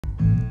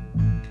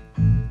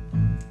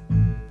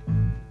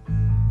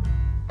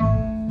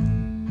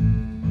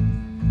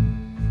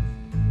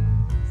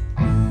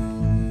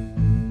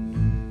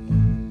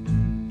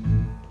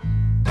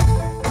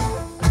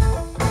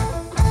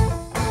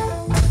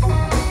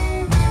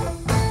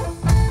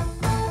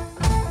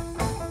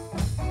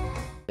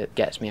it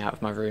gets me out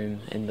of my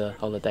room in the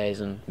holidays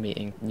and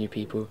meeting new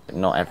people.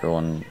 Not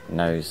everyone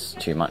knows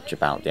too much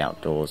about the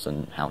outdoors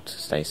and how to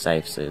stay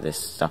safe, so this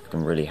stuff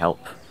can really help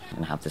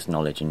and have this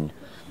knowledge in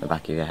the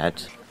back of your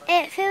head.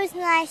 It feels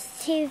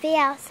nice to be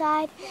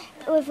outside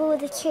with all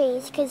the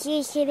trees, because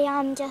usually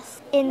I'm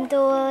just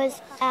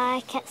indoors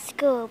like at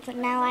school, but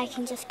now I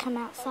can just come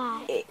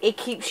outside. It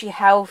keeps you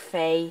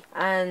healthy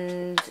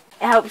and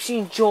it helps you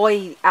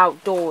enjoy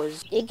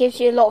outdoors. It gives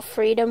you a lot of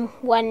freedom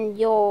when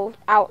you're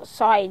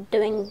outside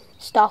doing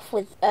stuff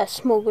with a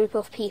small group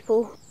of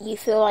people. You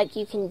feel like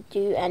you can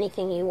do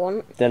anything you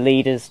want. The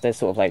leaders, they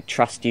sort of like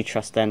trust you,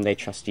 trust them, they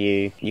trust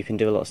you. You can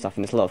do a lot of stuff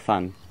and it's a lot of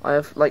fun. I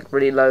have like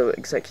really low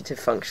executive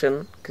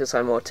function because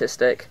I'm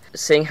autistic.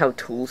 Seeing how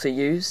tools are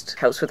used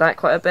helps with that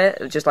quite a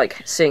bit, just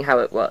like seeing how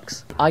it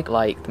works. I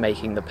like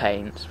making the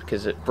paint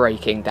because it's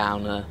breaking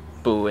down a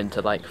ball into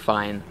like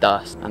fine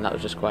dust, and that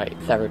was just quite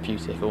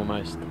therapeutic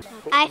almost.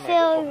 I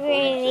feel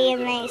really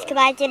amazed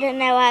because I didn't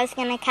know I was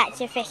going to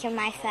catch a fish on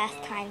my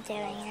first time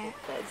doing it.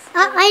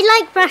 I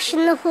like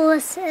brushing the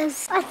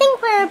horses. I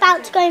think we're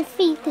about to go and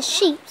feed the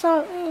sheep,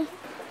 aren't we?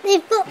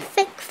 They've got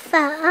thick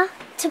fur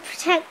to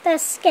protect their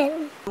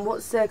skin.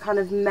 What's the kind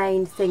of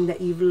main thing that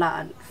you've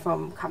learned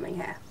from coming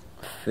here?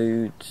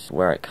 Food,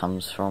 where it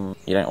comes from.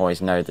 You don't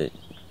always know that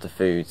the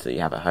foods that you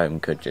have at home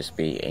could just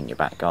be in your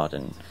back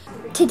garden.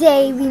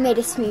 Today we made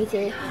a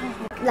smoothie,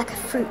 like a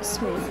fruit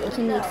smoothie.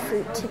 You need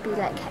fruit to be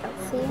like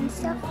healthy and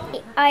stuff.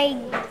 I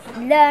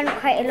learned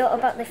quite a lot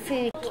about the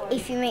food.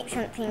 If you make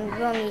something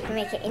wrong, you can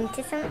make it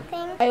into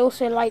something. I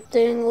also like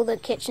doing all the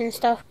kitchen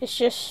stuff. It's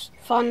just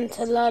fun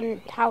to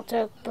learn how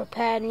to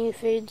prepare new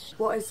foods.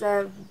 What is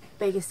the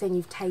biggest thing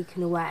you've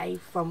taken away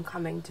from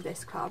coming to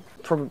this club?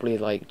 Probably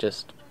like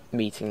just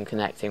meeting and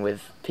connecting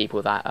with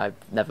people that I've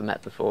never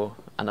met before,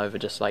 and over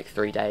just like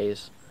 3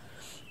 days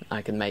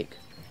I can make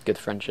good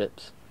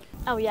friendships.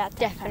 Oh yeah,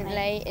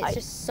 definitely. It's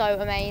just so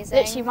amazing.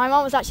 Literally, my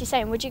mum was actually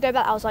saying, would you go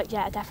back? I was like,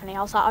 yeah, definitely.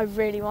 I was like, I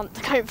really want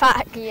to go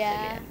back.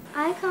 Yeah.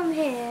 I come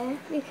here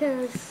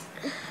because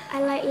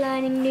I like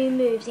learning new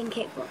moves in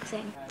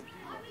kickboxing.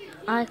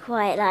 I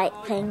quite like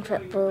playing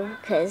football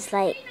because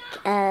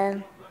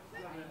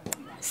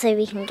so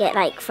we can get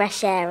like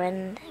fresh air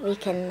and we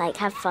can like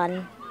have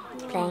fun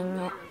playing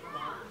it.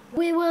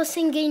 We were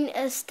singing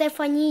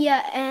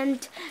Stefania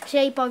and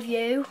Shape of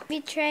You. We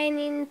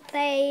training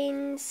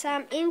playing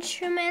some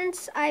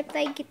instruments. I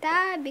play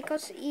guitar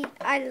because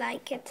I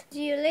like it.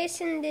 You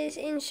listen this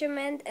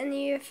instrument and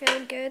you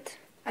feel good.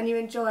 And you're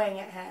enjoying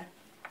it here?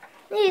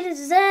 It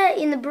is there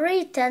in the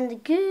breed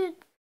and good.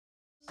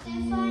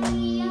 Let's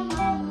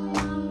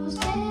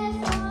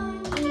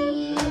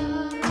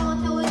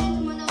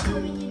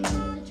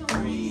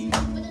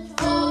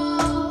go,